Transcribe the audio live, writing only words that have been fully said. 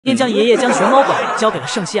便将爷爷将熊猫馆交给了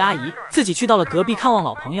胜熙阿姨，自己去到了隔壁看望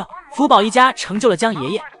老朋友。福宝一家成就了姜爷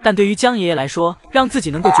爷，但对于姜爷爷来说，让自己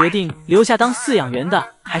能够决定留下当饲养员的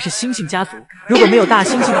还是猩猩家族。如果没有大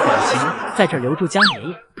猩猩的感情在这儿留住姜爷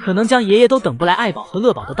爷，可能姜爷爷都等不来爱宝和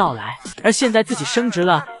乐宝的到来。而现在自己升职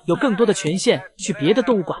了，有更多的权限去别的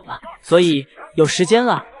动物馆了，所以有时间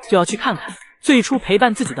了就要去看看最初陪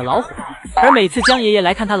伴自己的老伙计。而每次姜爷爷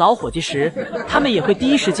来看他老伙计时，他们也会第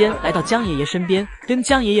一时间来到姜爷爷身边，跟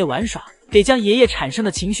姜爷爷玩耍，给姜爷爷产生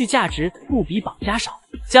的情绪价值不比绑架少。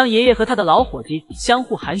姜爷爷和他的老伙计相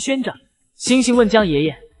互寒暄着。星星问姜爷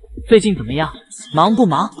爷最近怎么样，忙不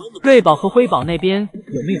忙？瑞宝和辉宝那边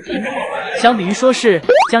有没有听？相比于说是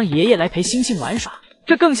姜爷爷来陪星星玩耍，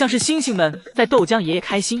这更像是星星们在逗姜爷爷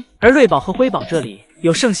开心。而瑞宝和辉宝这里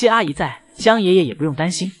有胜熙阿姨在，姜爷爷也不用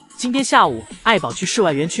担心。今天下午，爱宝去室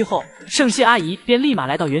外园区后，胜熙阿姨便立马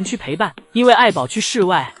来到园区陪伴。因为爱宝去室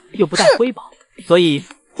外又不带辉宝，所以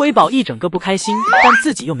辉宝一整个不开心，但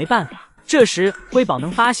自己又没办法。这时，辉宝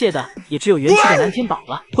能发泄的也只有园区的南天宝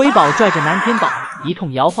了。辉宝拽着南天宝一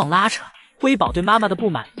通摇晃拉扯，辉宝对妈妈的不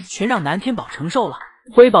满全让南天宝承受了。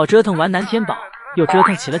辉宝折腾完南天宝，又折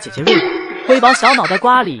腾起了姐姐瑞宝。辉宝小脑袋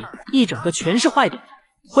瓜里一整个全是坏点。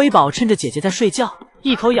辉宝趁着姐姐在睡觉，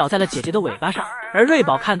一口咬在了姐姐的尾巴上。而瑞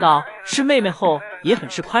宝看到是妹妹后也很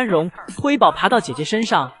是宽容，辉宝爬到姐姐身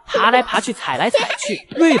上，爬来爬去，踩来踩去，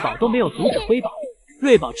瑞宝都没有阻止辉宝。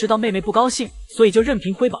瑞宝知道妹妹不高兴，所以就任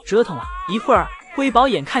凭辉宝折腾了一会儿。辉宝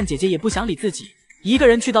眼看姐姐也不想理自己，一个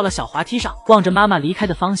人去到了小滑梯上，望着妈妈离开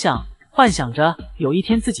的方向，幻想着有一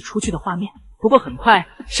天自己出去的画面。不过很快，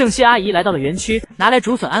胜熙阿姨来到了园区，拿来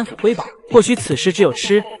竹笋安抚辉宝。或许此时只有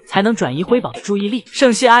吃才能转移辉宝的注意力。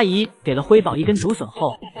胜熙阿姨给了辉宝一根竹笋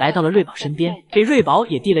后，来到了瑞宝身边，给瑞宝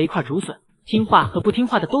也递了一块竹笋。听话和不听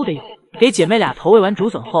话的都得有。给姐妹俩投喂完竹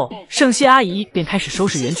笋后，胜熙阿姨便开始收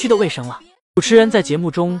拾园区的卫生了。主持人在节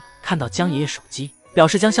目中看到姜爷爷手机，表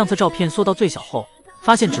示将相册照片缩到最小后，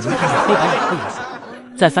发现只能看到黑白两个颜色。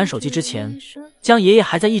在翻手机之前，姜爷爷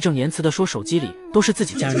还在义正言辞地说手机里都是自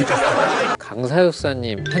己家人的照片。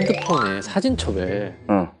 강사육사님 핸드폰에 사진첩에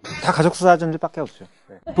다 가족 사진들밖에 없죠.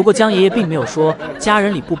 不过姜爷爷并没有说家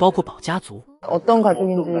人里不包括宝家族。 어떤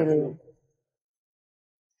가족인지를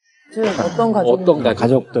어떤 가족? 어떤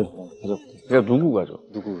가족들. 그러니까 누구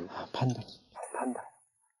가족? 누구? 판다.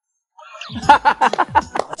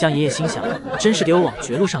 姜爷爷心想，真是给我往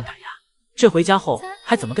绝路上赶呀！这回家后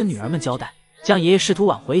还怎么跟女儿们交代？姜爷爷试图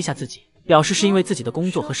挽回一下自己，表示是因为自己的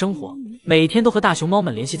工作和生活，每天都和大熊猫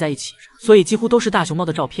们联系在一起，所以几乎都是大熊猫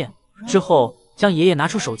的照片。之后，姜爷爷拿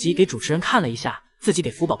出手机给主持人看了一下自己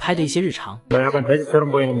给福宝拍的一些日常。 약간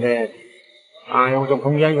돼지처럼 보이는데, 아, 이거 좀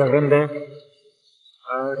공개하기가 그런데,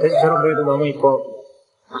 아, 돼지처럼 보이도 너무 이뻐.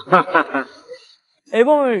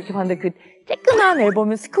 앨범을 이렇게 봤는데 그 쬐끈한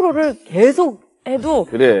앨범의 스크롤을 계속 해도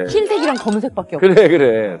그래. 흰색이랑 검은색밖에 없어.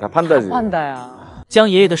 그래 다 판다지. 판다야. 姜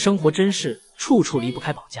爷爷的生活真是处处离不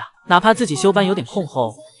开宝家，哪怕自己休班有点空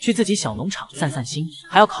后，去自己小农场散散心，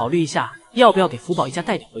还要考虑一下要不要给福宝一家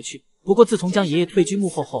带点回去。不过自从姜爷爷退居幕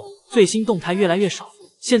后后，最新动态越来越少，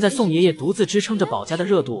现在宋爷爷独自支撑着宝家的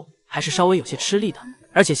热度，还是稍微有些吃力的。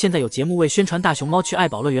而且现在有节目为宣传大熊猫去爱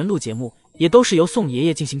宝乐园录节目，也都是由宋爷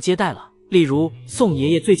爷进行接待了。例如宋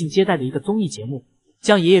爷爷最近接待的一个综艺节目，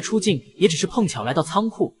姜爷爷出镜也只是碰巧来到仓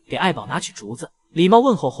库给爱宝拿取竹子，礼貌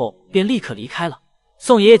问候后便立刻离开了。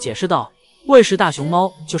宋爷爷解释道，喂食大熊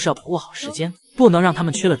猫就是要把握好时间，不能让他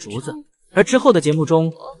们缺了竹子。而之后的节目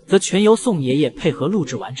中则全由宋爷爷配合录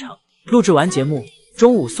制完成。录制完节目，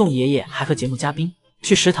中午宋爷爷还和节目嘉宾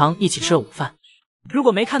去食堂一起吃了午饭。如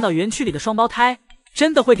果没看到园区里的双胞胎，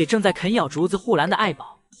真的会给正在啃咬竹子护栏的爱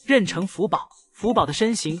宝认成福宝。福宝的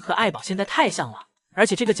身形和爱宝现在太像了，而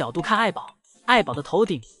且这个角度看爱宝，爱宝的头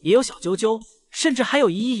顶也有小揪揪，甚至还有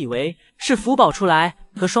姨姨以为是福宝出来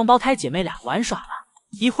和双胞胎姐妹俩玩耍了。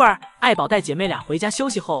一会儿，爱宝带姐妹俩回家休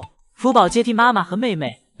息后，福宝接替妈妈和妹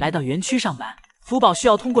妹来到园区上班。福宝需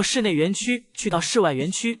要通过室内园区去到室外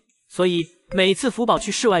园区，所以每次福宝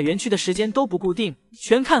去室外园区的时间都不固定，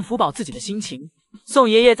全看福宝自己的心情。宋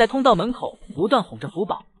爷爷在通道门口不断哄着福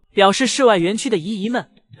宝，表示室外园区的姨姨们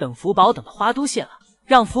等福宝等的花都谢了，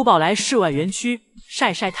让福宝来室外园区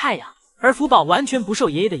晒晒太阳。而福宝完全不受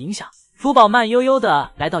爷爷的影响，福宝慢悠悠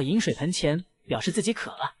的来到饮水盆前，表示自己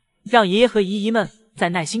渴了，让爷爷和姨姨们再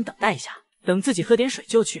耐心等待一下，等自己喝点水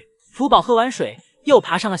就去。福宝喝完水又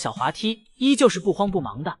爬上了小滑梯，依旧是不慌不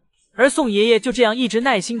忙的。而宋爷爷就这样一直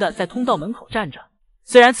耐心的在通道门口站着，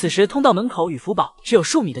虽然此时通道门口与福宝只有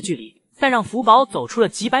数米的距离，但让福宝走出了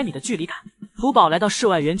几百米的距离感。福宝来到室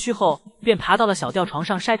外园区后，便爬到了小吊床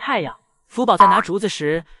上晒太阳。福宝在拿竹子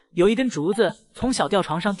时，有一根竹子从小吊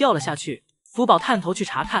床上掉了下去。福宝探头去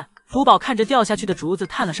查看，福宝看着掉下去的竹子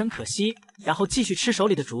叹了声可惜，然后继续吃手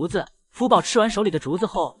里的竹子。福宝吃完手里的竹子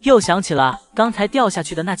后，又想起了刚才掉下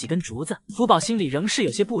去的那几根竹子，福宝心里仍是有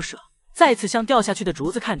些不舍，再次向掉下去的竹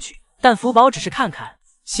子看去，但福宝只是看看，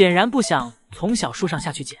显然不想从小树上下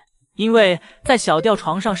去捡，因为在小吊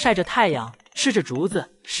床上晒着太阳，吃着竹子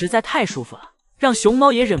实在太舒服了，让熊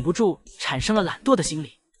猫也忍不住产生了懒惰的心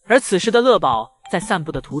理。而此时的乐宝在散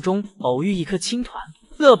步的途中偶遇一颗青团，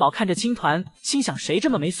乐宝看着青团，心想谁这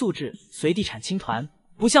么没素质，随地产青团，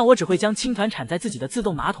不像我只会将青团产在自己的自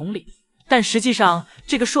动马桶里。但实际上，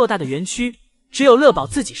这个硕大的园区只有乐宝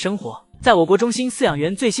自己生活。在我国中心饲养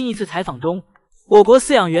员最新一次采访中，我国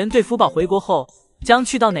饲养员对福宝回国后将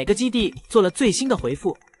去到哪个基地做了最新的回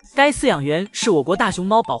复。该饲养员是我国大熊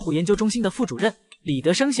猫保护研究中心的副主任李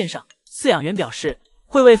德生先生。饲养员表示，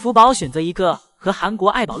会为福宝选择一个和韩国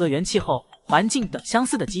爱宝乐园气候、环境等相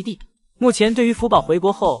似的基地。目前对于福宝回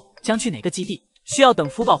国后将去哪个基地，需要等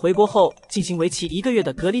福宝回国后进行为期1个月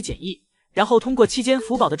的隔离检疫，然后通过期间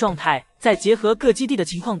福宝的状态，再结合各基地的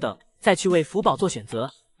情况等，再去为福宝做选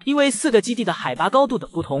择。因为4个基地的海拔高度等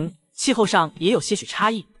不同，气候上也有些许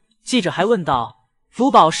差异。记者还问到，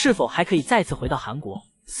福宝是否还可以再次回到韩国？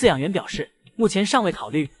饲养员表示，目前尚未考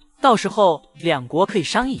虑，到时候两国可以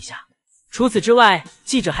商议一下。除此之外，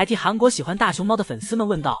记者还替韩国喜欢大熊猫的粉丝们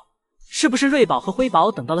问道，是不是瑞宝和辉宝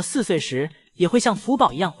等到了4岁时，也会像福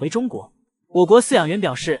宝一样回中国？我国饲养员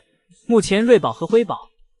表示，目前瑞宝和辉宝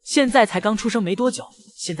现在才刚出生没多久，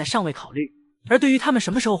现在尚未考虑。而对于他们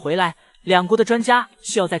什么时候回来，两国的专家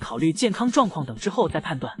需要在考虑健康状况等之后再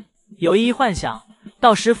判断。有意幻想，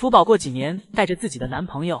到时福宝过几年带着自己的男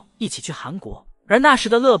朋友一起去韩国，而那时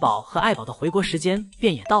的乐宝和爱宝的回国时间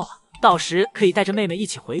便也到了，到时可以带着妹妹一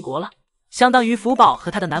起回国了，相当于福宝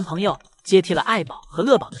和她的男朋友接替了爱宝和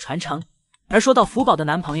乐宝的传承。而说到福宝的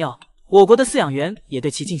男朋友，我国的饲养员也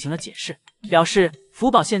对其进行了解释，表示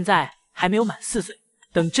福宝现在还没有满4岁，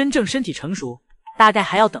等真正身体成熟，大概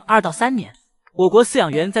还要等2到3年。我国饲养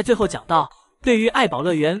员在最后讲到，对于爱宝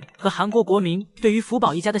乐园和韩国国民对于福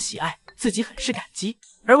宝一家的喜爱，自己很是感激。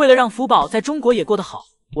而为了让福宝在中国也过得好，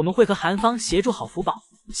我们会和韩方协助好福宝，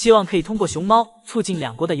希望可以通过熊猫促进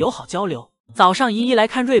两国的友好交流。早上姨姨来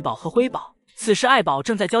看瑞宝和辉宝，此时爱宝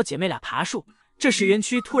正在教姐妹俩爬树，这时园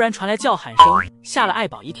区突然传来叫喊声，吓了爱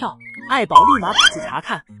宝一跳，爱宝立马跑去查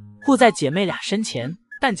看，护在姐妹俩身前，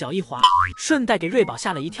但脚一滑，顺带给瑞宝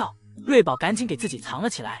吓了一跳，瑞宝赶紧给自己藏了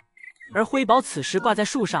起来。而辉宝此时挂在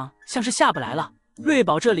树上，像是下不来了。瑞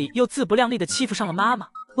宝这里又自不量力的欺负上了妈妈，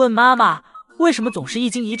问妈妈为什么总是一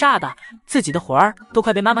惊一乍的，自己的魂儿都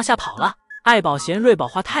快被妈妈吓跑了。爱宝嫌瑞宝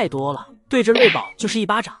话太多了，对着瑞宝就是一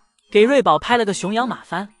巴掌，给瑞宝拍了个熊仰马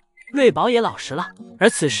翻。瑞宝也老实了。而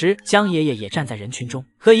此时姜爷爷也站在人群中，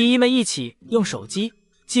和姨姨们一起用手机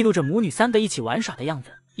记录着母女3个一起玩耍的样子。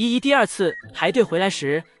姨姨第2次排队回来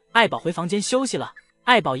时，爱宝回房间休息了。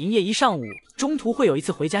爱宝营业一上午，中途会有一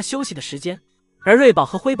次回家休息的时间，而瑞宝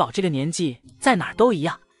和辉宝这个年纪在哪儿都一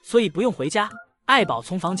样，所以不用回家。爱宝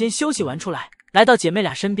从房间休息完出来，来到姐妹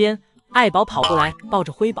俩身边，爱宝跑过来抱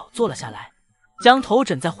着辉宝坐了下来，将头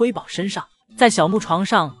枕在辉宝身上，在小木床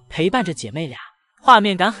上陪伴着姐妹俩，画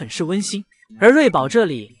面感很是温馨。而瑞宝这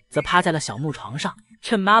里则趴在了小木床上，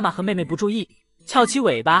趁妈妈和妹妹不注意，翘起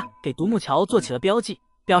尾巴给独木桥做起了标记，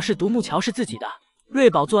表示独木桥是自己的。瑞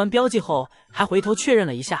宝做完标记后，还回头确认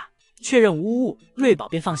了一下，确认无误，瑞宝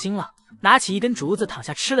便放心了，拿起一根竹子躺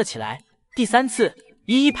下吃了起来。第3次，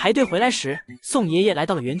姨姨排队回来时，宋爷爷来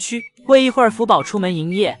到了园区，不一会儿福宝出门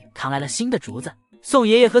营业，扛来了新的竹子。宋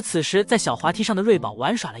爷爷和此时在小滑梯上的瑞宝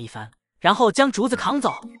玩耍了一番，然后将竹子扛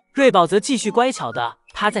走。瑞宝则继续乖巧的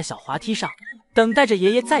趴在小滑梯上，等待着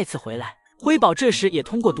爷爷再次回来。辉宝这时也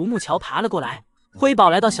通过独木桥爬了过来，辉宝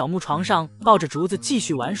来到小木床上，抱着竹子继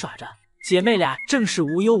续玩耍着。姐妹俩正是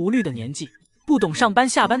无忧无虑的年纪，不懂上班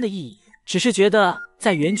下班的意义，只是觉得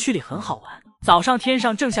在园区里很好玩。早上天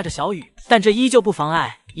上正下着小雨，但这依旧不妨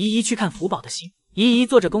碍姨姨去看福宝的心。姨姨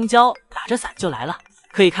坐着公交，打着伞就来了。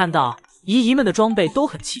可以看到姨姨们的装备都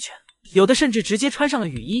很齐全，有的甚至直接穿上了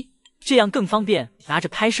雨衣，这样更方便拿着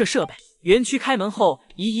拍摄设备。园区开门后，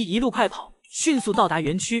姨姨一路快跑，迅速到达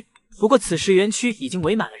园区。不过此时园区已经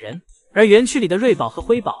围满了人，而园区里的瑞宝和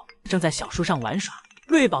辉宝正在小树上玩耍。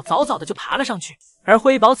瑞宝早早的就爬了上去，而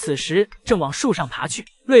辉宝此时正往树上爬去。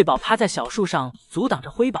瑞宝趴在小树上阻挡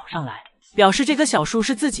着辉宝上来，表示这棵小树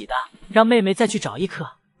是自己的，让妹妹再去找一棵。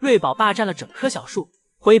瑞宝霸占了整棵小树，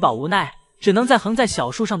辉宝无奈只能在横在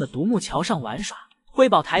小树上的独木桥上玩耍。辉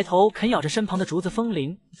宝抬头啃咬着身旁的竹子风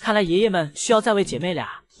铃，看来爷爷们需要再为姐妹俩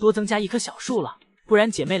多增加一棵小树了，不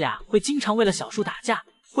然姐妹俩会经常为了小树打架。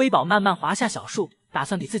辉宝慢慢滑下小树，打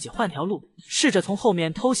算给自己换条路，试着从后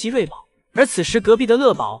面偷袭瑞宝。而此时隔壁的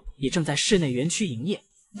乐宝也正在室内园区营业，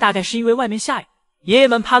大概是因为外面下雨，爷爷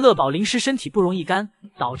们怕乐宝淋湿身体不容易干，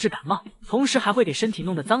导致感冒，同时还会给身体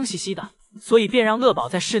弄得脏兮兮的，所以便让乐宝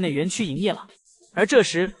在室内园区营业了。而这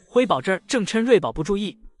时辉宝这儿正趁瑞宝不注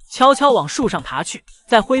意，悄悄往树上爬去，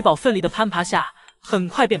在辉宝奋力的攀爬下，很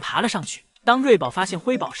快便爬了上去。当瑞宝发现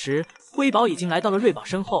辉宝时，辉宝已经来到了瑞宝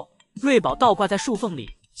身后，瑞宝倒挂在树缝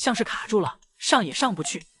里，像是卡住了，上也上不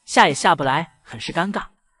去，下也下不来，很是尴尬。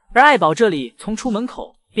而爱宝这里从出门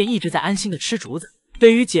口便一直在安心的吃竹子，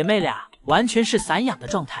对于姐妹俩完全是散养的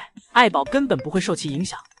状态，爱宝根本不会受其影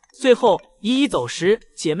响。最后姨姨走时，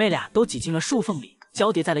姐妹俩都挤进了树缝里，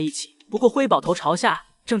交叠在了一起。不过辉宝头朝下，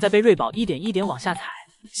正在被瑞宝一点一点往下踩。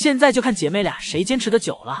现在就看姐妹俩谁坚持的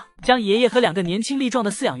久了。将爷爷和2个年轻力壮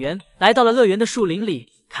的饲养员来到了乐园的树林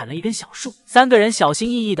里，砍了一根小树，3个人小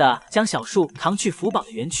心翼翼地将小树扛去福宝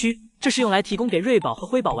的园区，这是用来提供给瑞宝和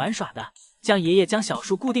辉宝玩耍的。将爷爷将小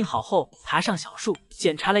树固定好后，爬上小树，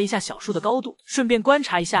检查了一下小树的高度，顺便观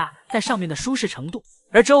察一下在上面的舒适程度。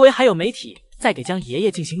而周围还有媒体在给将爷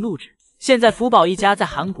爷进行录制。现在福宝一家在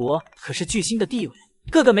韩国可是巨星的地位，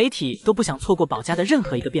各个媒体都不想错过宝家的任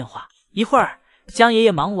何一个变化。一会儿，将爷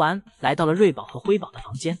爷忙完，来到了瑞宝和辉宝的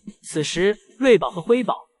房间。此时，瑞宝和辉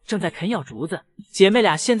宝正在啃咬竹子，姐妹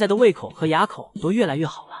俩现在的胃口和牙口都越来越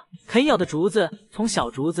好了。啃咬的竹子从小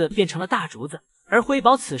竹子变成了大竹子，而辉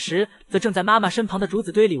宝此时则正在妈妈身旁的竹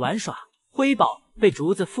子堆里玩耍。辉宝被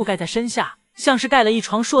竹子覆盖在身下，像是盖了一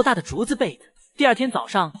床硕大的竹子被子。第二天早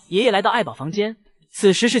上，爷爷来到爱宝房间，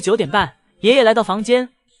此时是9点半，爷爷来到房间，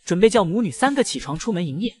准备叫母女3个起床出门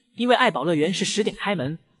营业。因为爱宝乐园是10点开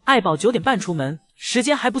门，爱宝9点半出门，时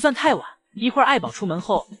间还不算太晚。一会儿爱宝出门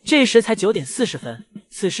后，这时才9点40分。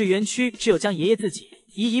此时园区只有将爷爷自己，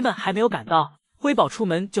姨姨们还没有赶到。辉宝出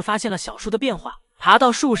门就发现了小树的变化，爬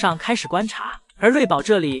到树上开始观察。而瑞宝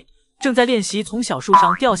这里正在练习从小树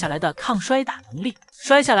上掉下来的抗摔打能力，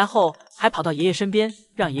摔下来后还跑到爷爷身边，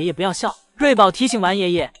让爷爷不要笑。瑞宝提醒完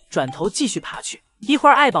爷爷，转头继续爬去。一会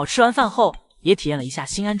儿爱宝吃完饭后，也体验了一下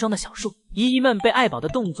新安装的小树。姨姨们被爱宝的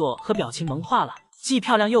动作和表情萌化了，既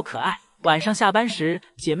漂亮又可爱。晚上下班时，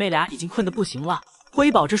姐妹俩已经困得不行了。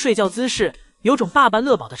辉宝这睡觉姿势有种爸爸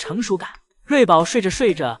乐宝的成熟感。瑞宝睡着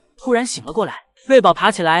睡着突然醒了过来，瑞宝爬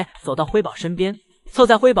起来走到辉宝身边，凑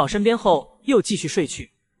在辉宝身边后又继续睡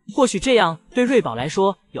去。或许这样对瑞宝来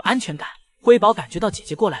说有安全感。辉宝感觉到姐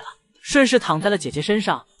姐过来了，顺势躺在了姐姐身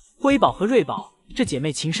上。辉宝和瑞宝这姐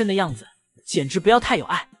妹情深的样子简直不要太有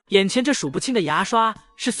爱。眼前这数不清的牙刷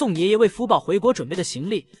是宋爷爷为福宝回国准备的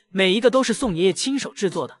行李，每一个都是宋爷爷亲手制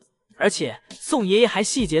作的，而且宋爷爷还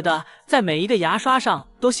细节的在每一个牙刷上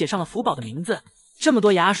都写上了福宝的名字。这么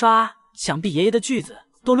多牙刷，想必爷爷的句子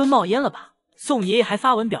都抡冒烟了吧。宋爷爷还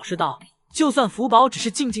发文表示道，就算福宝只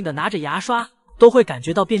是静静的拿着牙刷，都会感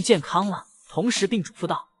觉到变健康了，同时并嘱咐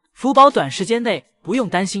道，福宝短时间内不用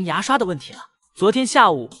担心牙刷的问题了。昨天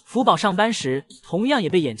下午福宝上班时，同样也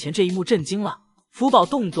被眼前这一幕震惊了，福宝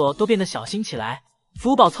动作都变得小心起来。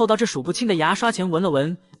福宝凑到这数不清的牙刷前闻了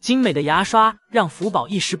闻，精美的牙刷让福宝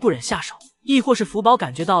一时不忍下手，亦或是福宝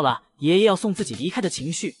感觉到了爷爷要送自己离开的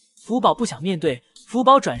情绪，福宝不想面对。福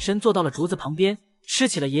宝转身坐到了竹子旁边，吃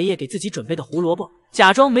起了爷爷给自己准备的胡萝卜，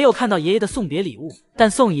假装没有看到爷爷的送别礼物。但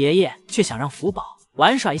宋爷爷却想让福宝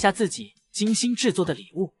玩耍一下自己精心制作的礼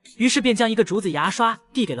物，于是便将一个竹子牙刷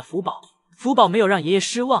递给了福宝。福宝没有让爷爷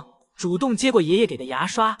失望，主动接过爷爷给的牙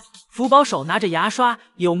刷。福宝手拿着牙刷，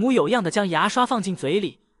有模有样的将牙刷放进嘴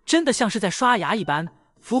里，真的像是在刷牙一般。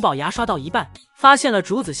福宝牙刷到一半，发现了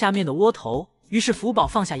竹子下面的窝头，于是福宝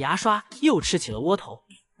放下牙刷，又吃起了窝头。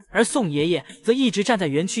而宋爷爷则一直站在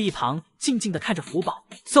园区一旁，静静地看着福宝。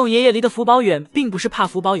宋爷爷离得福宝远，并不是怕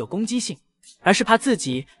福宝有攻击性，而是怕自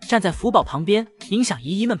己站在福宝旁边影响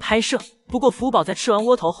姨姨们拍摄。不过福宝在吃完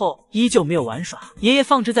窝头后依旧没有玩耍。爷爷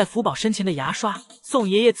放置在福宝身前的牙刷，宋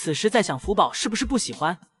爷爷此时在想福宝是不是不喜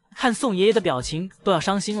欢，看宋爷爷的表情都要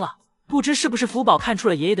伤心了，不知是不是福宝看出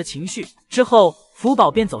了爷爷的情绪。之后福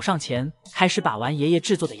宝便走上前开始把玩爷爷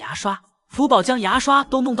制作的牙刷，福宝将牙刷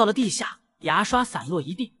都弄到了地下，牙刷散落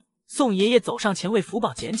一地。宋爷爷走上前为福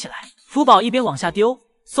宝捡起来，福宝一边往下丢，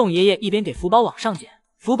宋爷爷一边给福宝往上捡。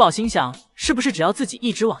福宝心想，是不是只要自己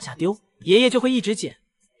一直往下丢，爷爷就会一直捡，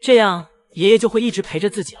这样爷爷就会一直陪着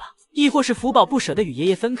自己了。亦或是福宝不舍得与爷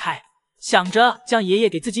爷分开，想着将爷爷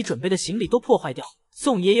给自己准备的行李都破坏掉。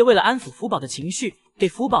宋爷爷为了安抚福宝的情绪，给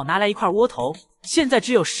福宝拿来一块窝头，现在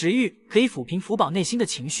只有食欲可以抚平福宝内心的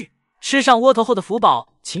情绪。吃上窝头后的福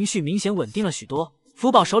宝情绪明显稳定了许多。福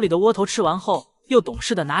宝手里的窝头吃完后，又懂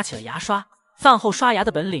事的拿起了牙刷，饭后刷牙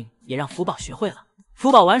的本领也让福宝学会了。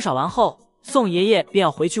福宝玩耍完后，宋爷爷便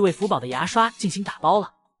要回去为福宝的牙刷进行打包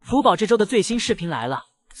了。福宝这周的最新视频来了，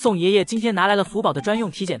宋爷爷今天拿来了福宝的专用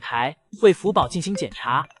体检台，为福宝进行检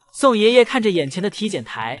查。宋爷爷看着眼前的体检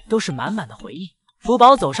台，都是满满的回忆。福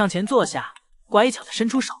宝走上前坐下，乖巧的伸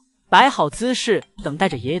出手，摆好姿势，等待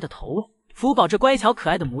着爷爷的投喂。福宝这乖巧可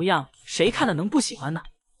爱的模样，谁看了能不喜欢呢？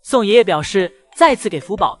宋爷爷表示再次给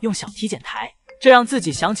福宝用小体检台，这让自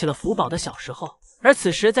己想起了福宝的小时候。而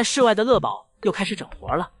此时在室外的乐宝又开始整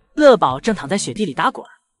活了，乐宝正躺在雪地里打滚，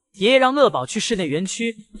爷爷让乐宝去室内园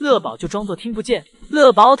区，乐宝就装作听不见。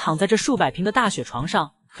乐宝躺在这数百平的大雪床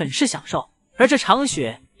上，很是享受。而这场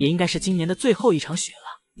雪也应该是今年的最后一场雪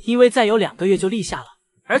了，因为再有2个月就立夏了。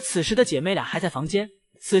而此时的姐妹俩还在房间，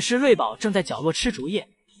此时瑞宝正在角落吃竹叶。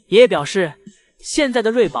爷爷表示现在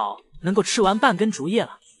的瑞宝能够吃完半根竹叶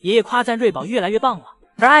了，爷爷夸赞瑞宝越来越棒了。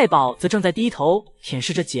而爱宝则正在低头舔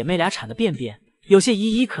舐着姐妹俩产的便便。有些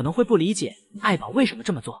姨姨可能会不理解爱宝为什么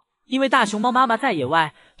这么做，因为大熊猫妈妈在野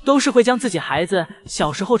外都是会将自己孩子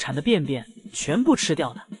小时候产的便便全部吃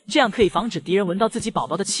掉的，这样可以防止敌人闻到自己宝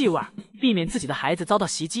宝的气味，避免自己的孩子遭到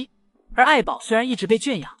袭击。而爱宝虽然一直被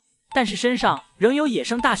圈养，但是身上仍有野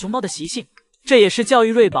生大熊猫的习性，这也是教育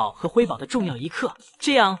瑞宝和辉宝的重要一课，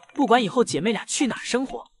这样不管以后姐妹俩去哪儿生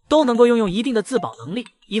活，都能够拥有一定的自保能力。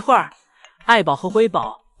一会儿，爱宝和辉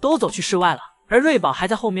宝都走去室外了，而瑞宝还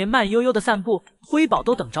在后面慢悠悠的散步，辉宝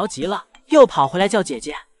都等着急了，又跑回来叫姐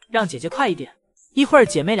姐，让姐姐快一点。一会儿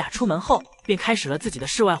姐妹俩出门后，便开始了自己的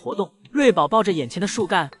室外活动。瑞宝抱着眼前的树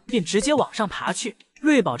干，便直接往上爬去。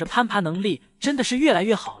瑞宝这攀爬能力真的是越来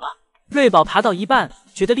越好了。瑞宝爬到一半，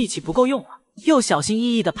觉得力气不够用了，又小心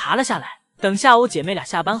翼翼地爬了下来。等下午姐妹俩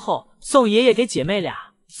下班后，宋爷爷给姐妹俩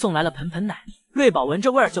送来了盆奶，瑞宝闻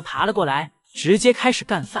着味儿就爬了过来，直接开始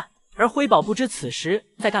干饭。而辉宝不知此时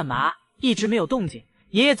在干嘛，一直没有动静。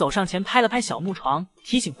爷爷走上前拍了拍小木床，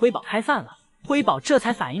提醒辉宝开饭了。辉宝这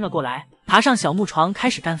才反应了过来，爬上小木床开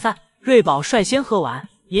始干饭。瑞宝率先喝完，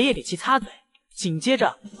爷爷给其擦嘴，紧接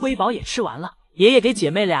着辉宝也吃完了。爷爷给姐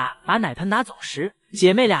妹俩把奶盆拿走时，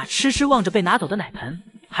姐妹俩痴痴望着被拿走的奶盆，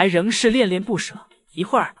还仍是恋恋不舍。一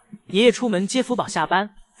会儿，爷爷出门接福宝下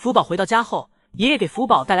班。福宝回到家后，爷爷给福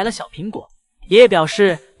宝带来了小苹果。爷爷表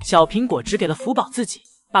示小苹果只给了福宝自己，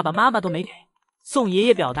爸爸妈妈都没给。宋爷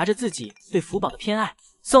爷表达着自己对福宝的偏爱。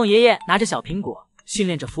宋爷爷拿着小苹果训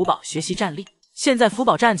练着福宝学习站立。现在福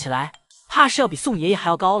宝站起来，怕是要比宋爷爷还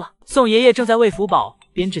要高了。宋爷爷正在为福宝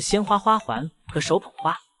编制鲜花花环和手捧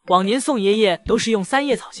花。往年宋爷爷都是用3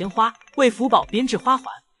叶草鲜花为福宝编制花环，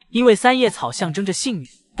因为3叶草象征着幸运，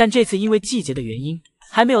但这次因为季节的原因，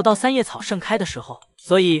还没有到3叶草盛开的时候，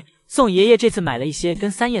所以宋爷爷这次买了一些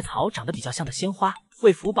跟3叶草长得比较像的鲜花，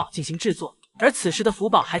为福宝进行制作。而此时的福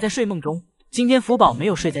宝还在睡梦中。今天福宝没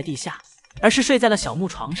有睡在地下，而是睡在了小木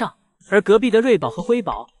床上，而隔壁的瑞宝和辉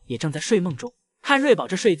宝也正在睡梦中。看瑞宝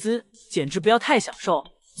这睡姿，简直不要太享受。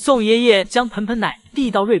宋爷爷将盆奶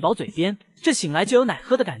递到瑞宝嘴边，这醒来就有奶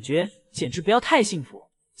喝的感觉，简直不要太幸福。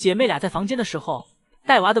姐妹俩在房间的时候，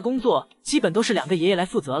带娃的工作基本都是2个爷爷来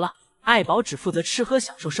负责了，爱宝只负责吃喝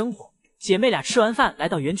享受生活。姐妹俩吃完饭来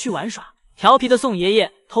到园区玩耍，调皮的宋爷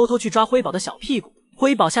爷偷偷去抓辉宝的小屁股，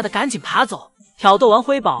辉宝吓得赶紧爬走。挑逗完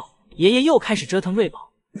辉宝，爷爷又开始折腾瑞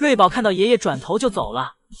宝。瑞宝看到爷爷转头就走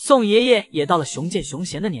了。宋爷爷也到了熊见熊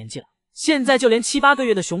嫌的年纪了，现在就连7、8个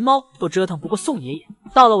月的熊猫都折腾不过宋爷爷。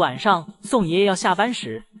到了晚上，宋爷爷要下班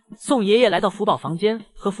时，宋爷爷来到福宝房间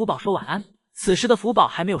和福宝说晚安。此时的福宝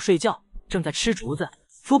还没有睡觉，正在吃竹子。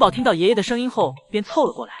福宝听到爷爷的声音后便凑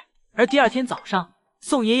了过来。而第2天早上，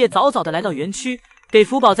宋爷爷早早的来到园区，给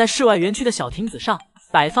福宝在室外园区的小亭子上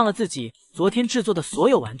摆放了自己昨天制作的所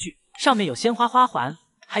有玩具，上面有鲜花花环，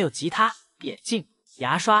还有吉他、眼镜、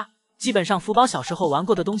牙刷，基本上福宝小时候玩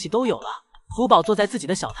过的东西都有了。福宝坐在自己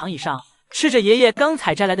的小躺椅上，吃着爷爷刚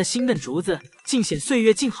采摘来的新嫩竹子，尽显岁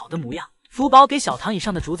月静好的模样。福宝给小躺椅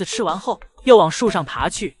上的竹子吃完后，又往树上爬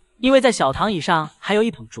去，因为在小躺椅上还有一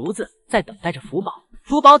捧竹子在等待着福宝。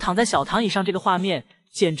福宝躺在小躺椅上，这个画面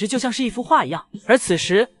简直就像是一幅画一样。而此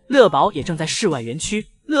时乐宝也正在室外园区，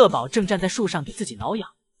乐宝正站在树上给自己挠痒。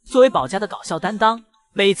作为宝家的搞笑担当，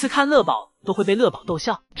每次看乐宝都会被乐宝逗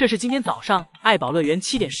笑。这是今天早上爱宝乐园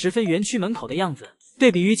7点10分园区门口的样子，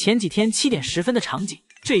对比于前几天7点10分的场景，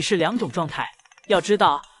这已是2种状态。要知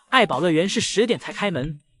道爱宝乐园是10点才开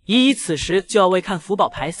门，姨姨此时就要为看福宝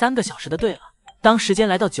排3个小时的队了。当时间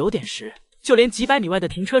来到9点时，就连几百米外的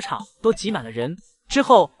停车场都挤满了人。之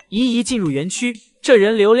后姨姨进入园区，这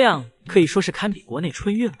人流量可以说是堪比国内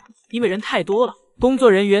春运了，因为人太多了，工作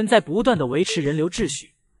人员在不断的维持人流秩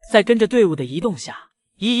序。在跟着队伍的移动下，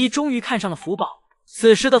姨姨终于看上了福宝。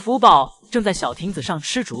此时的福宝正在小亭子上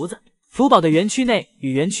吃竹子。福宝的园区内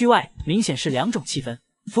与园区外明显是2种气氛。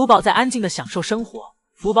福宝在安静的享受生活。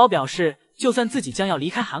福宝表示，就算自己将要离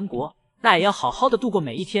开韩国，那也要好好的度过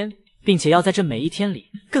每一天，并且要在这每一天里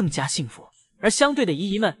更加幸福。而相对的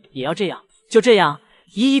姨姨们也要这样。就这样，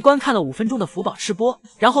姨姨观看了5分钟的福宝吃播，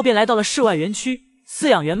然后便来到了室外园区。饲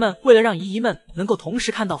养员们为了让姨姨们能够同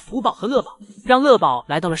时看到福宝和乐宝，让乐宝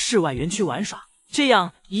来到了室外园区玩耍，这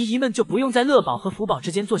样姨姨们就不用在乐宝和福宝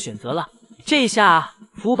之间做选择了。这下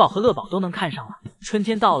福宝和乐宝都能看上了。春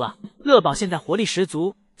天到了，乐宝现在活力十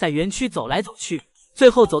足，在园区走来走去，最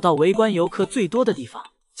后走到围观游客最多的地方，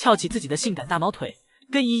翘起自己的性感大毛腿，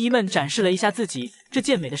跟姨姨们展示了一下自己这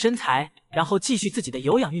健美的身材，然后继续自己的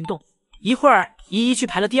有氧运动。一会儿，姨姨去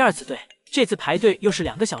排了第2次队，这次排队又是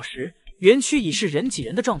2个小时，园区已是人挤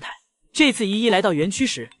人的状态。这次姨姨来到园区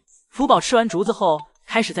时，福宝吃完竹子后，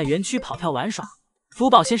开始在园区跑跳玩耍。福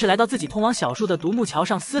宝先是来到自己通往小树的独木桥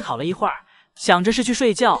上思考了一会儿，想着是去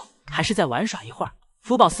睡觉还是再玩耍一会儿。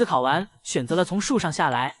福宝思考完，选择了从树上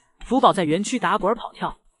下来。福宝在园区打滚跑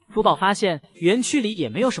跳，福宝发现园区里也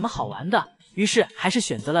没有什么好玩的，于是还是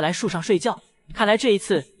选择了来树上睡觉。看来这一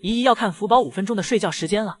次姨姨要看福宝5分钟的睡觉时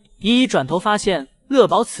间了。姨姨转头发现乐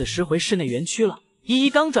宝此时回室内园区了。姨姨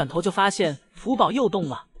刚转头就发现福宝又动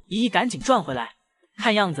了，姨姨赶紧转回来。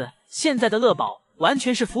看样子现在的乐宝完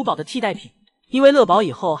全是福宝的替代品，因为乐宝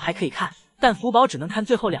以后还可以看，但福宝只能看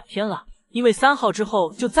最后2天了，因为3号之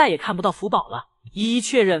后就再也看不到福宝了。姨姨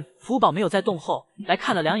确认福宝没有在动后，来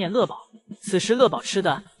看了2眼乐宝。此时乐宝吃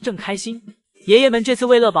的正开心，爷爷们这次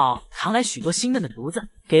为乐宝扛来许多新嫩的竹子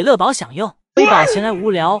给乐宝享用。辉宝闲来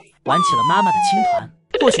无聊，玩起了妈妈的青团。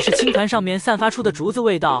或许是青团上面散发出的竹子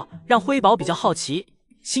味道让辉宝比较好奇，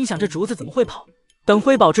心想这竹子怎么会跑。等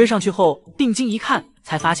辉宝追上去后，定睛一看，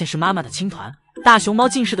才发现是妈妈的青团。大熊猫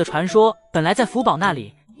近视的传说本来在福宝那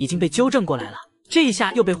里已经被纠正过来了，这一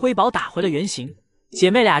下又被辉宝打回了原形。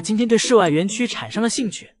姐妹俩今天对室外园区产生了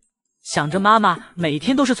兴趣，想着妈妈每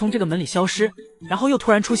天都是从这个门里消失，然后又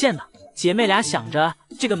突然出现的。姐妹俩想着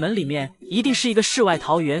这个门里面一定是一个世外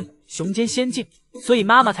桃源，雄间仙境，所以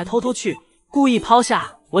妈妈才偷偷去，故意抛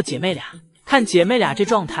下我姐妹俩。看姐妹俩这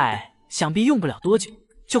状态，想必用不了多久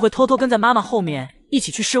就会偷偷跟在妈妈后面一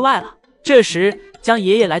起去室外了。这时江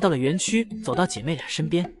爷爷来到了园区，走到姐妹俩身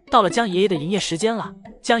边。到了江爷爷的营业时间了，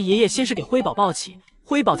江爷爷先是给辉宝抱起，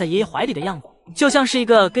辉宝在爷爷怀里的样子就像是一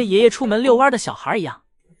个跟爷爷出门遛弯的小孩一样。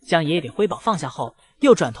江爷爷给辉宝放下后，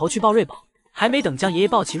又转头去抱瑞宝，还没等江爷爷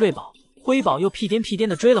抱起瑞宝，辉宝又屁颠屁颠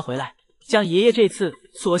的追了回来。江爷爷这次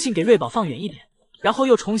索性给瑞宝放远一点，然后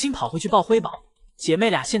又重新跑回去抱辉宝。姐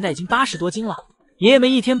妹俩现在已经80多斤了，爷爷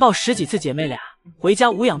们一天抱10几次姐妹俩，回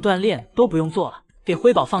家无氧锻炼都不用做了。给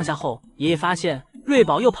辉宝放下后，爷爷发现瑞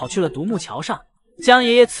宝又跑去了独木桥上。江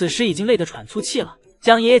爷爷此时已经累得喘粗气了。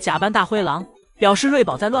江爷爷假扮大灰狼，表示瑞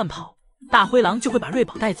宝在乱跑，大灰狼就会把瑞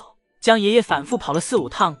宝带走。江爷爷反复跑了4、5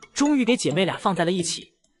趟，终于给姐妹俩放在了一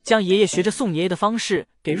起。江爷爷学着宋爷爷的方式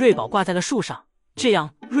给瑞宝挂在了树上，这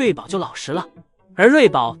样瑞宝就老实了，而瑞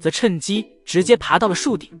宝则趁机直接爬到了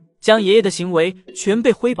树顶。江爷爷的行为全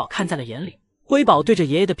被辉宝看在了眼里，辉宝对着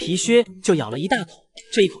爷爷的皮靴就咬了一大口，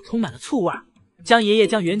这一口充满了醋味。江爷爷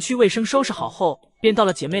将园区卫生收拾好后，便到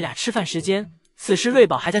了姐妹俩吃饭时间。此时瑞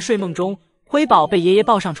宝还在睡梦中，辉宝被爷爷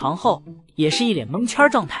抱上床后也是一脸蒙圈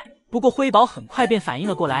状态。不过辉宝很快便反应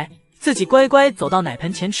了过来，自己乖乖走到奶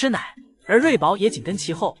盆前吃奶，而瑞宝也紧跟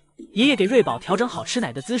其后。爷爷给瑞宝调整好吃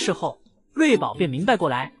奶的姿势后，瑞宝便明白过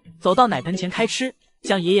来，走到奶盆前开吃。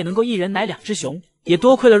将爷爷能够一人奶2只熊，也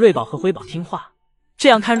多亏了瑞宝和辉宝听话。这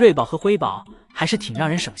样看瑞宝和辉宝还是挺让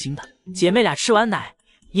人省心的。姐妹俩吃完奶，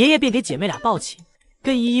爷爷便给姐妹俩抱起，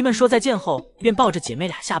跟姨姨们说再见后，便抱着姐妹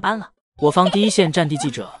俩下班了。我方第一线战地记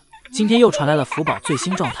者，今天又传来了福宝最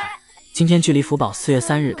新状态。今天距离福宝4月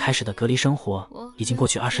3日开始的隔离生活已经过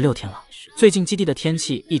去26天了。最近基地的天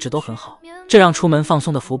气一直都很好，这让出门放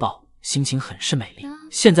松的福宝心情很是美丽。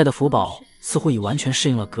现在的福宝似乎已完全适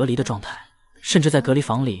应了隔离的状态，甚至在隔离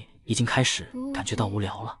房里已经开始感觉到无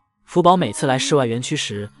聊了。福宝每次来室外园区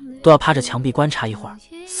时都要趴着墙壁观察一会儿，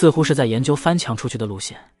似乎是在研究翻墙出去的路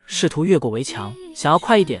线，试图越过围墙，想要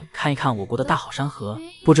快一点看一看我国的大好山河。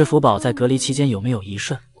不知福宝在隔离期间有没有一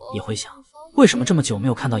瞬也会想，为什么这么久没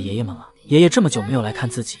有看到爷爷们了？爷爷这么久没有来看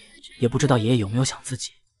自己，也不知道爷爷有没有想自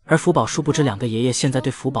己。而福宝殊不知2个爷爷现在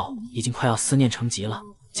对福宝已经快要思念成疾了。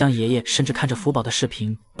江爷爷甚至看着福宝的视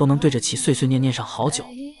频都能对着其碎碎念念上好久，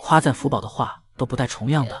夸赞福宝的话都不带重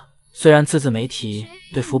样的。虽然字字没提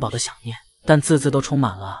对福宝的想念，但字字都充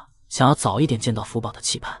满了想要早一点见到福宝的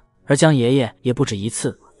期盼。而江爷爷也不止一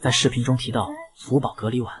次在视频中提到福宝隔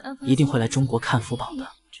离完一定会来中国看福宝的。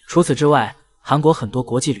除此之外，韩国很多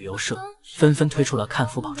国际旅游社纷纷推出了看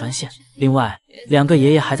福宝专线。另外，2个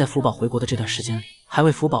爷爷还在福宝回国的这段时间里，还为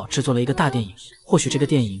福宝制作了一个大电影。或许这个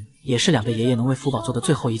电影也是2个爷爷能为福宝做的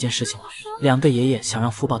最后一件事情了。2个爷爷想让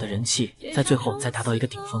福宝的人气在最后再达到一个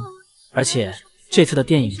顶峰。而且这次的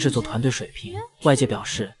电影制作团队水平，外界表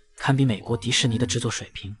示堪比美国迪士尼的制作水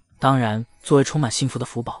平。当然，作为充满幸福的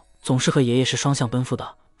福宝，总是和爷爷是双向奔赴的。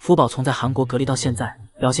福宝从在韩国隔离到现在，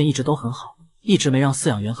表现一直都很好，一直没让饲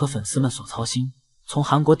养员和粉丝们所操心。从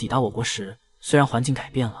韩国抵达我国时，虽然环境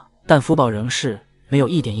改变了，但福宝仍是没有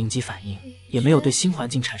一点应激反应，也没有对新环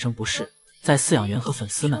境产生不适。在饲养员和粉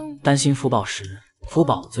丝们担心福宝时，福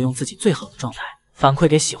宝则用自己最好的状态反馈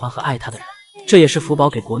给喜欢和爱他的人。这也是福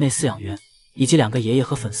宝给国内饲养员以及2个爷爷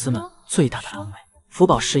和粉丝们最大的安慰。福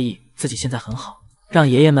宝示意自己现在很好，让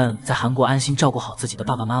爷爷们在韩国安心照顾好自己的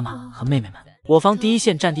爸爸妈妈和妹妹们。我方第一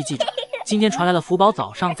线战地记者今天传来了福宝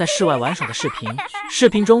早上在室外玩耍的视频。视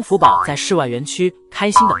频中，福宝在室外园区开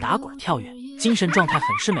心的打滚跳跃，精神状态很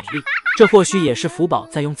是美丽。这或许也是福宝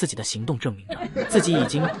在用自己的行动证明着自己已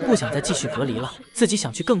经不想再继续隔离了，自己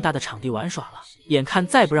想去更大的场地玩耍了。眼看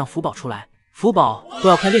再不让福宝出来，福宝都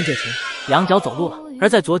要快练就成羊角走路了。而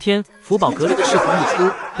在昨天，福宝隔离的视频一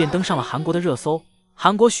出，便登上了韩国的热搜。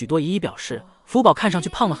韩国许多姨姨表示，福宝看上去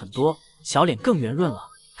胖了很多，小脸更圆润了，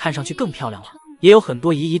看上去更漂亮了。也有很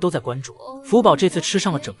多姨姨都在关注福宝这次吃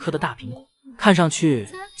上了整颗的大苹果，看上去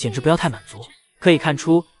简直不要太满足。可以看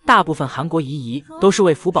出，大部分韩国姨姨都是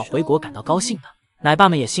为福宝回国感到高兴的。奶爸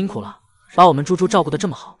们也辛苦了，把我们猪猪照顾得这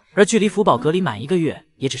么好。而距离福宝隔离满1个月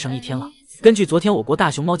也只剩1天了。根据昨天我国大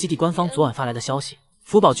熊猫基地官方昨晚发来的消息，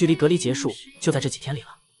福宝距离隔离结束就在这几天里了。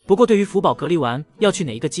不过对于福宝隔离完要去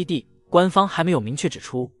哪一个基地，官方还没有明确指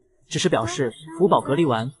出，只是表示福宝隔离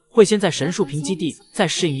完会先在神树坪基地再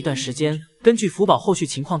适应一段时间，根据福宝后续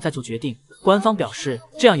情况再做决定。官方表示，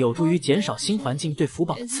这样有助于减少新环境对福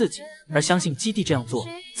宝的刺激，而相信基地这样做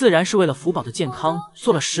自然是为了福宝的健康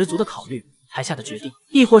做了十足的考虑才下的决定，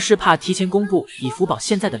亦或是怕提前公布以福宝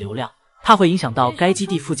现在的流量，它会影响到该基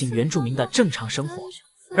地附近原住民的正常生活。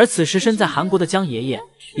而此时身在韩国的姜爷爷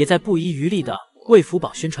也在不遗余力地为福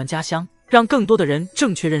宝宣传家乡，让更多的人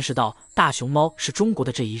正确认识到大熊猫是中国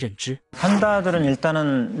的这一认知。 판다들은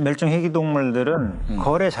일단은 멸종 희귀 동물들은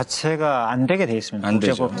거래 자체가 안 되게 돼 있습니다.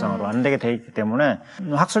 국제법상으로 안 되게 돼 있기 때문에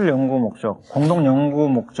학술 연구 목적, 공동 연구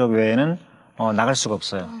목적 외에는 나갈 수가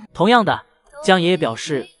없어요. 同样的，姜爷爷表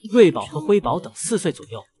示，瑞宝和辉宝等4岁左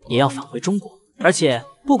右也要返回中国，而且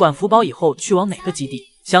不管福宝以后去往哪个基地，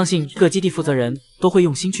相信各基地负责人都会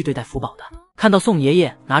用心去对待福宝的。看到宋爷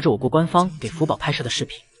爷拿着我国官方给福宝拍摄的视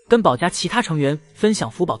频，跟宝家其他成员分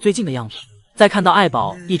享福宝最近的样子，再看到爱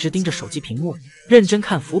宝一直盯着手机屏幕认真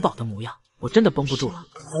看福宝的模样，我真的绷不住了。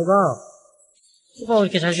福宝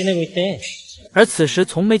이렇게 잘 지내고 있대。而此时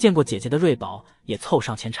从没见过姐姐的瑞宝也凑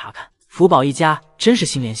上前查看，福宝一家真是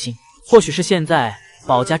心连心。或许是现在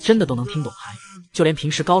宝家真的都能听懂韩语，就连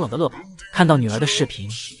平时高冷的乐宝看到女儿的视频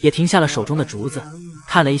也停下了手中的竹子，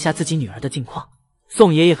看了一下自己女儿的近况。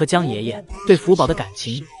宋爷爷和姜爷爷对福宝的感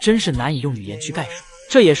情真是难以用语言去概述，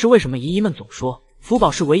这也是为什么姨姨们总说福宝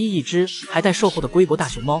是唯一一只还待售后的归国大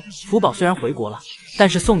熊猫。福宝虽然回国了，但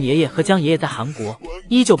是宋爷爷和姜爷爷在韩国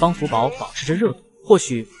依旧帮福宝保持着热度。或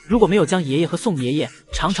许如果没有姜爷爷和宋爷爷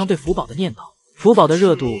常常对福宝的念叨，福宝的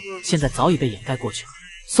热度现在早已被掩盖过去了。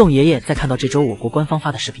宋爷爷在看到这周我国官方发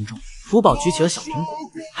的视频中，福宝举起了小苹果，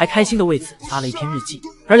还开心地为此发了一篇日记。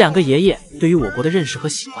而2个爷爷对于我国的认识和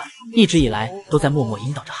喜欢，一直以来都在默默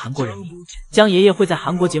引导着韩国人民。姜爷爷会在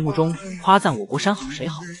韩国节目中夸赞我国山好水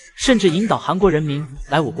好，甚至引导韩国人民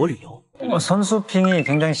来我国旅游。 선수핑이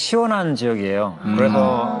굉장히 시원한 지역이에요.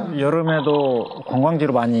 그래서 여름에도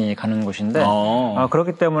관광지로 많이 가는 곳인데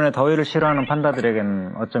그렇기 때문에 더위를 싫어하는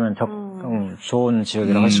판다들에게는 어쩌면 좋은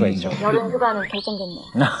지역이라고 할 수가 있죠. 여름 휴가는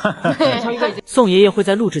결정됐네요. 저희가 이제 宋爷爷会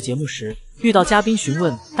在录制节目时遇到嘉宾询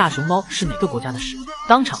问大熊猫是哪个国家的时，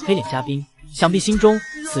当场黑脸嘉宾，想必心中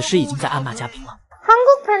此时已经在暗骂嘉宾了。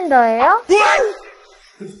 한국 팬더예요?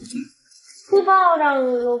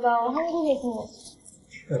 후바오랑 로바오 한국에 산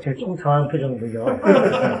제가 좀 당황한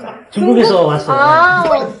표정이고요. 중국에서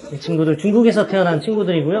왔어요. 친구들 중국에서 태어난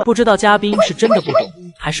친구들이고요. 不知道嘉宾是真的不懂，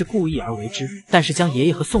还是故意而为之。但是姜爷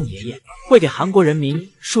爷和宋爷爷会给韩国人民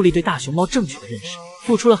树立对大熊猫正确的认识，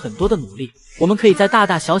付出了很多的努力。我们可以在大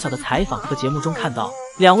大小小的采访和节目中看到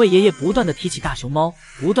，2位爷爷不断的提起大熊猫，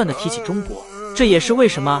不断的提起中国。这也是为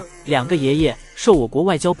什么2个爷爷受我国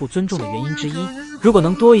外交部尊重的原因之一。如果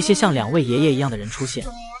能多一些像2位爷爷一样的人出现，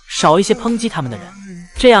少一些抨击他们的人，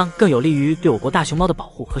这样更有利于对我国大熊猫的保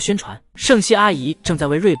护和宣传。胜熙阿姨正在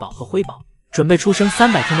为瑞宝和辉宝准备出生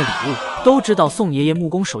300天的礼物。都知道宋爷爷木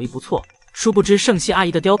工手艺不错，殊不知胜熙阿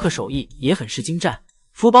姨的雕刻手艺也很是精湛。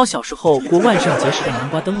福宝小时候过万圣节时的南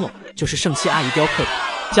瓜灯笼就是胜熙阿姨雕刻的。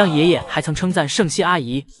姜爷爷还曾称赞胜熙阿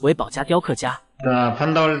姨为宝家雕刻家。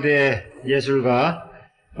 판다월드의 예술가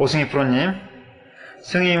오승희 프로님,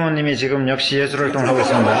 승희 이모님이 지금 역시 예술 활동을 하고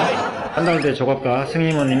있습니다. 판다월드의 조각가 승희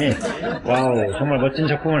이모님이 와우 정말 멋진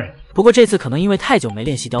작품을 不过这次可能因为太久没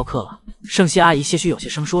练习雕刻了，胜熙阿姨些许有些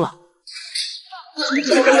生疏了。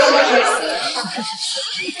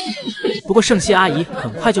不过胜熙阿姨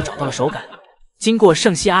很快就找到了手感。经过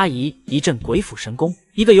胜熙阿姨一阵鬼斧神工，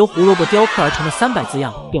一个由胡萝卜雕刻而成的300字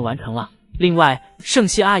样便完成了。另外，胜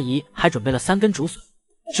熙阿姨还准备了3根竹笋。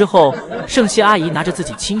之后，胜熙阿姨拿着自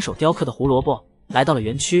己亲手雕刻的胡萝卜，来到了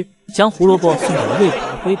园区，将胡萝卜送给了瑞宝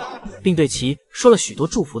和辉宝，并对其说了许多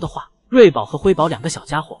祝福的话。瑞宝和辉宝2个小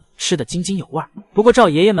家伙吃得津津有味。不过，照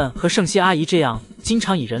爷爷们和胜熙阿姨这样经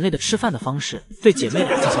常以人类的吃饭的方式对姐妹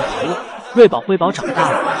俩进行培育，瑞宝、辉宝长大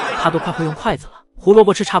了，他都快会用筷子了。胡萝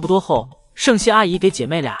卜吃差不多后，胜熙阿姨给姐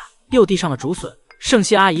妹俩又递上了竹笋。胜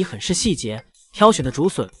熙阿姨很是细节，挑选的竹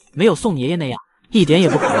笋没有宋爷爷那样一点也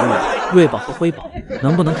不考虑瑞宝和辉宝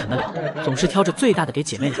能不能啃得了，总是挑着最大的给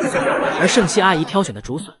姐妹俩送。而胜熙阿姨挑选的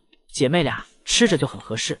竹笋，姐妹俩吃着就很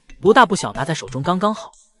合适，不大不小，拿在手中刚刚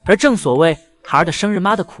好。而正所谓孩儿的生日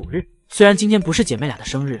妈的苦日，虽然今天不是姐妹俩的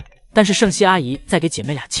生日，但是胜熙阿姨在给姐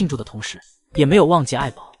妹俩庆祝的同时，也没有忘记爱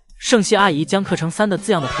宝。胜熙阿姨将刻成3的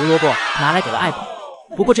字样的胡萝卜拿来给了爱宝。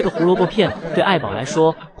不过这个胡萝卜片对爱宝来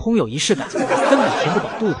说空有仪式感，根本填不饱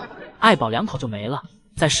肚子，爱宝2口就没了。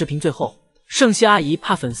在视频最后，胜熙阿姨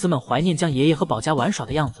怕粉丝们怀念将爷爷和宝家玩耍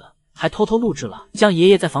的样子，还偷偷录制了将爷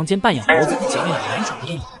爷在房间扮演猴子姐妹俩玩耍的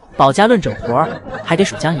电影。宝家论整活儿还得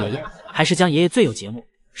数将爷爷，还是将爷爷最有节目。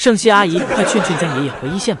胜熙阿姨快劝劝将爷爷回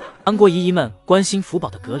一线吧！韩国姨姨们关心福宝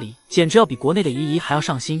的隔离，简直要比国内的姨姨还要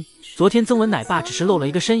上心。昨天曾文奶爸只是露了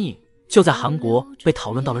一个身影，就在韩国被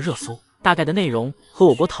讨论到了热搜。大概的内容和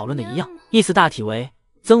我国讨论的一样，意思大体为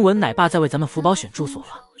曾文奶爸在为咱们福宝选住所了。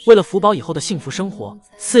为了福宝以后的幸福生活，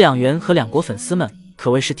饲养员和2国粉丝们可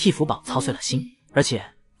谓是替福宝操碎了心。而且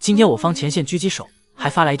今天我方前线狙击手还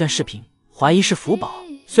发来一段视频，怀疑是福宝。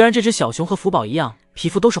虽然这只小熊和福宝一样，皮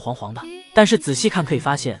肤都是黄黄的，但是仔细看可以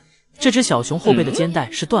发现，这只小熊后背的肩带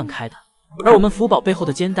是断开的，而我们福宝背后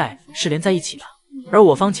的肩带是连在一起的。而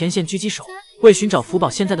我方前线狙击手为寻找福宝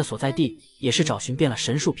现在的所在地，也是找寻遍了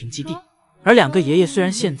神树坪基地。而2个爷爷虽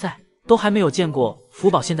然现在都还没有见过福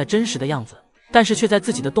宝现在真实的样子，但是却在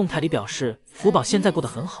自己的动态里表示福宝现在过得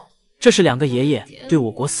很好。这是2个爷爷对我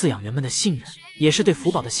国饲养员们的信任，也是对福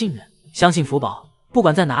宝的信任，相信福宝不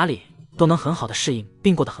管在哪里都能很好的适应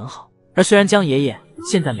并过得很好。而虽然姜爷爷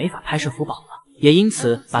现在没法拍摄福宝了，也因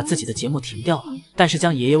此把自己的节目停掉了，但是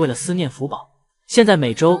姜爷爷为了思念福宝，现在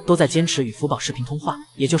每周都在坚持与福宝视频通话，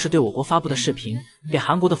也就是对我国发布的视频给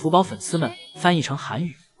韩国的福宝粉丝们翻译成韩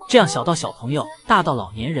语，这样小到小朋友，大到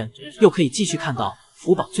老年人又可以继续看到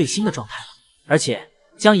福宝最新的状态了。而且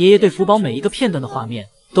姜爷爷对福宝每一个片段的画面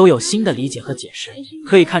都有新的理解和解释，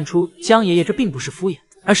可以看出姜爷爷这并不是敷衍，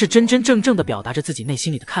而是真真正正的表达着自己内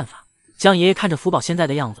心里的看法。姜爷爷看着福宝现在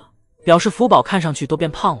的样子，表示福宝看上去都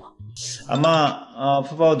变胖了。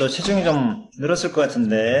푸바오도 체중이 좀 늘었을 것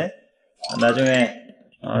같은데 나중에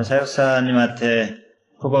사육사님한테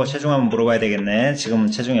푸바오 체중 한번 물어봐야 되겠네. 지금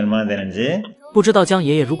체중이 얼마나 되는지. 不知道姜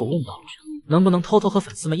爷爷如果问到了，能不能偷偷和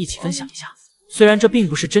粉丝们一起分享一下？虽然这并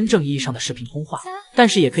不是真正意义上的视频通话，但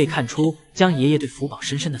是也可以看出姜爷爷对福宝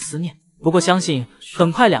深深的思念。不过相信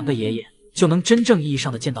很快2个爷爷就能真正意义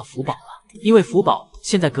上的见到福宝了，因为福宝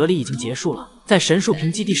现在隔离已经结束了，在神树坪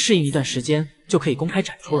基地适应一段时间就可以公开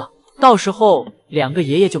展出了。到时候2个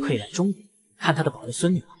爷爷就可以来中国看他的宝贝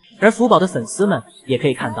孙女了，而福宝的粉丝们也可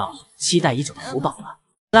以看到期待已久的福宝了。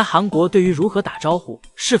来韩国对于如何打招呼，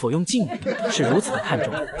是否用敬语是如此的看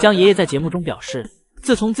重。姜爷爷在节目中表示，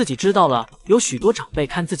自从自己知道了有许多长辈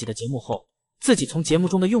看自己的节目后，自己从节目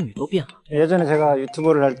中的用语都变了。 예전에 제가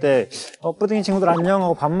유튜브를 할 때 뿌딩이 친구들 안녕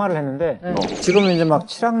하고 반말을 했는데 지금은 이제 막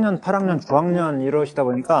 7학년, 8학년, 9학년 이러시다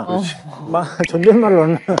보니까 막 존댓말을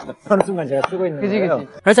어느 순간 제가 쓰고 있는 거예요.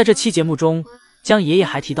 而在这期节目中，姜爷爷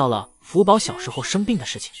还提到了福宝小时候生病的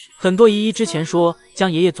事情。很多姨姨之前说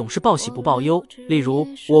姜爷爷总是报喜不报忧，例如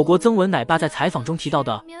我国曾文奶爸在采访中提到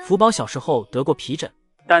的福宝小时候得过皮疹，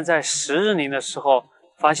但在10日龄的时候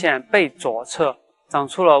发现背左侧长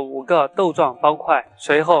出了5个豆状包块，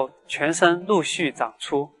随后全身陆续长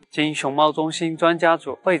出，经熊猫中心专家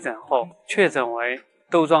组会诊后确诊为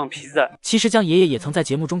豆状皮疹。其实姜爷爷也曾在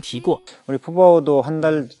节目中提过， 우리 푸바오도 한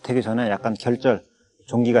달 되기 전에 약간 결절,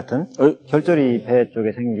 종기 같은 결절이 배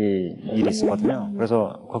쪽에 생긴 일이 있었거든요.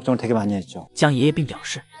 그래서 걱정을 되게 많이 했죠. 姜爷爷并表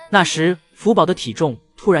示，那时福宝的体重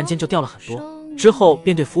突然间就掉了很多，之后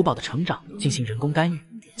便对福宝的成长进行人工干预。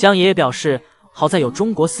姜爷爷表示，好在有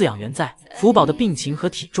中国饲养员在，福宝的病情和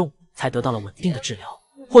体重才得到了稳定的治疗。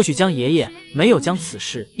或许姜爷爷没有将此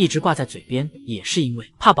事一直挂在嘴边，也是因为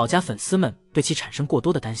怕宝家粉丝们对其产生过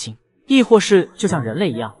多的担心，亦或是就像人类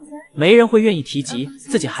一样，没人会愿意提及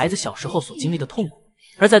自己孩子小时候所经历的痛苦。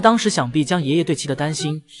而在当时，想必姜爷爷对其的担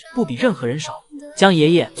心不比任何人少，姜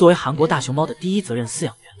爷爷作为韩国大熊猫的第一责任饲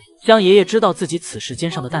养员，姜爷爷知道自己此时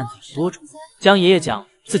肩上的担子有多重。姜爷爷讲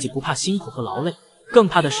自己不怕辛苦和劳累，更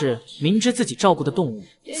怕的是明知自己照顾的动物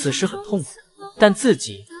此时很痛苦，但自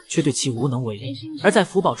己却对其无能为力。而在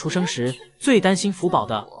福宝出生时，最担心福宝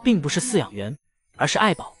的并不是饲养员，而是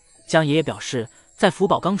爱宝。姜爷爷表示，在福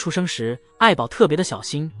宝刚出生时，爱宝特别的小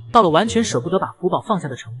心，到了完全舍不得把福宝放下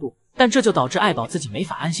的程度，但这就导致爱宝自己没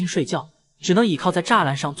法安心睡觉，只能倚靠在栅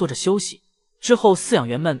栏上坐着休息。之后饲养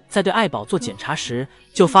员们在对爱宝做检查时，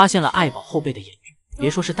就发现了爱宝后背的眼晕。别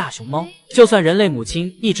说是大熊猫，就算人类母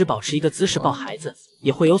亲一直保持一个姿势抱孩子，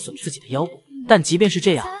也会有损自己的腰部。但即便是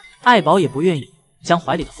这样，爱宝也不愿意将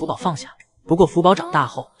怀里的福宝放下。不过福宝长大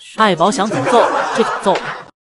后，爱宝想怎么揍就怎么揍，